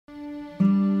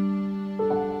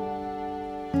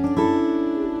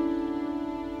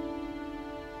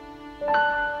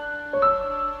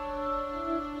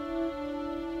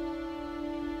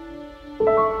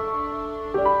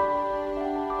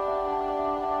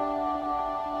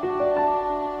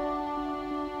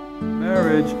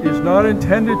Marriage is not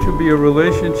intended to be a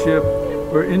relationship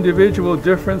where individual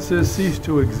differences cease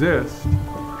to exist,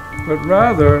 but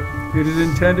rather it is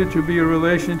intended to be a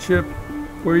relationship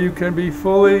where you can be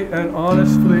fully and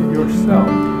honestly yourself.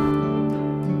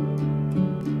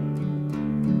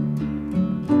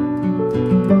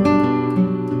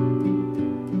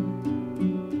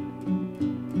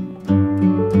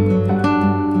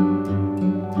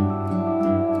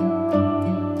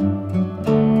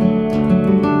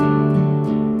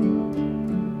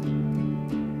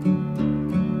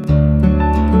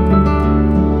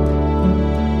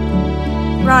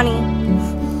 Ronnie,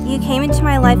 you came into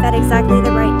my life at exactly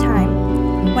the right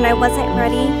time, when I wasn't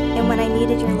ready and when I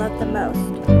needed your love the most.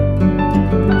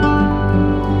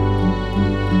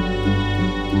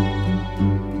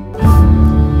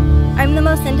 I'm the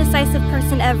most indecisive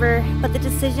person ever, but the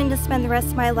decision to spend the rest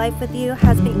of my life with you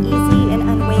has been easy and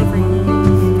unwavering.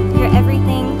 You're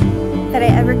everything that I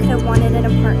ever could have wanted in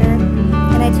a partner,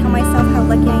 and I tell myself how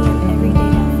lucky I am every day to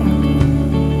have found you.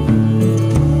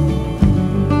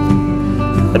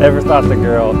 I never thought the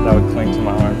girl that would cling to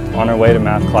my arm on her way to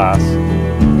math class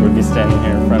would be standing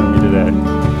here in front of me today.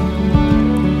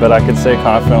 But I could say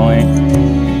confidently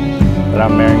that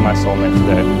I'm marrying my soulmate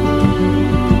today.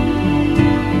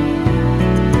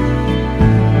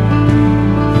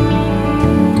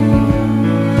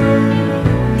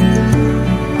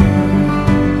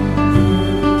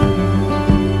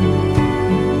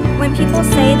 When people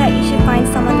say that you should find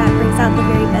someone that brings out the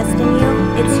very best in you,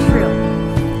 it's true.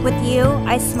 With you,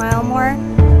 I smile more,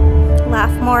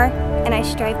 laugh more, and I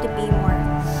strive to be more.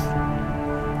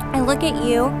 I look at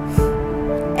you,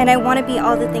 and I want to be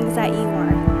all the things that you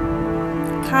are.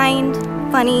 Kind,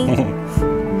 funny,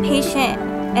 patient,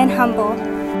 and humble.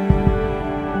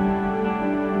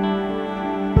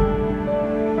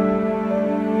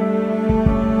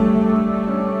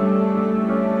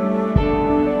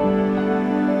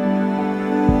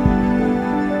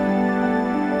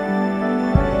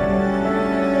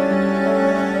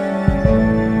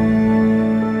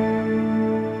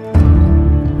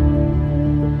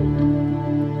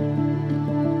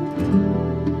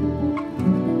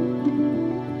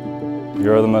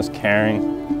 You're the most caring,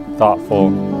 thoughtful,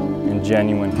 and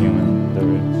genuine human there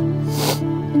is.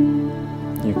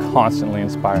 You constantly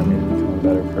inspire me to become a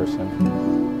better person.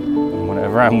 And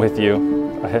whenever I'm with you,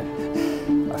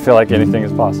 I feel like anything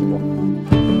is possible.